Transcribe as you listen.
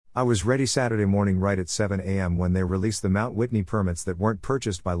I was ready Saturday morning right at 7 a.m. when they released the Mount Whitney permits that weren't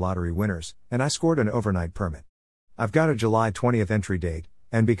purchased by lottery winners, and I scored an overnight permit. I've got a July 20th entry date,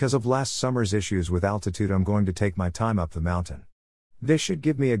 and because of last summer's issues with altitude, I'm going to take my time up the mountain. This should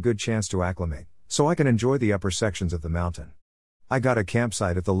give me a good chance to acclimate, so I can enjoy the upper sections of the mountain. I got a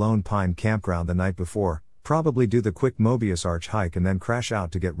campsite at the Lone Pine Campground the night before, probably do the quick Mobius Arch hike and then crash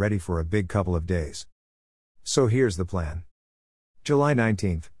out to get ready for a big couple of days. So here's the plan. July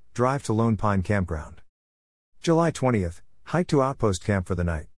 19th, drive to Lone Pine Campground. July 20th, hike to Outpost Camp for the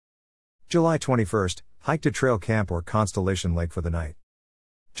night. July 21st, hike to Trail Camp or Constellation Lake for the night.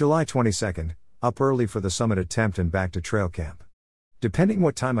 July 22nd, up early for the summit attempt and back to Trail Camp. Depending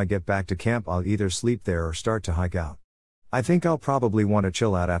what time I get back to camp, I'll either sleep there or start to hike out. I think I'll probably want to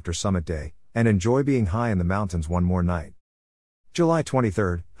chill out after summit day, and enjoy being high in the mountains one more night. July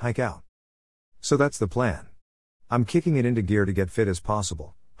 23rd, hike out. So that's the plan. I'm kicking it into gear to get fit as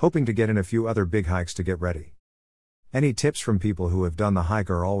possible, hoping to get in a few other big hikes to get ready. Any tips from people who have done the hike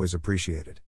are always appreciated.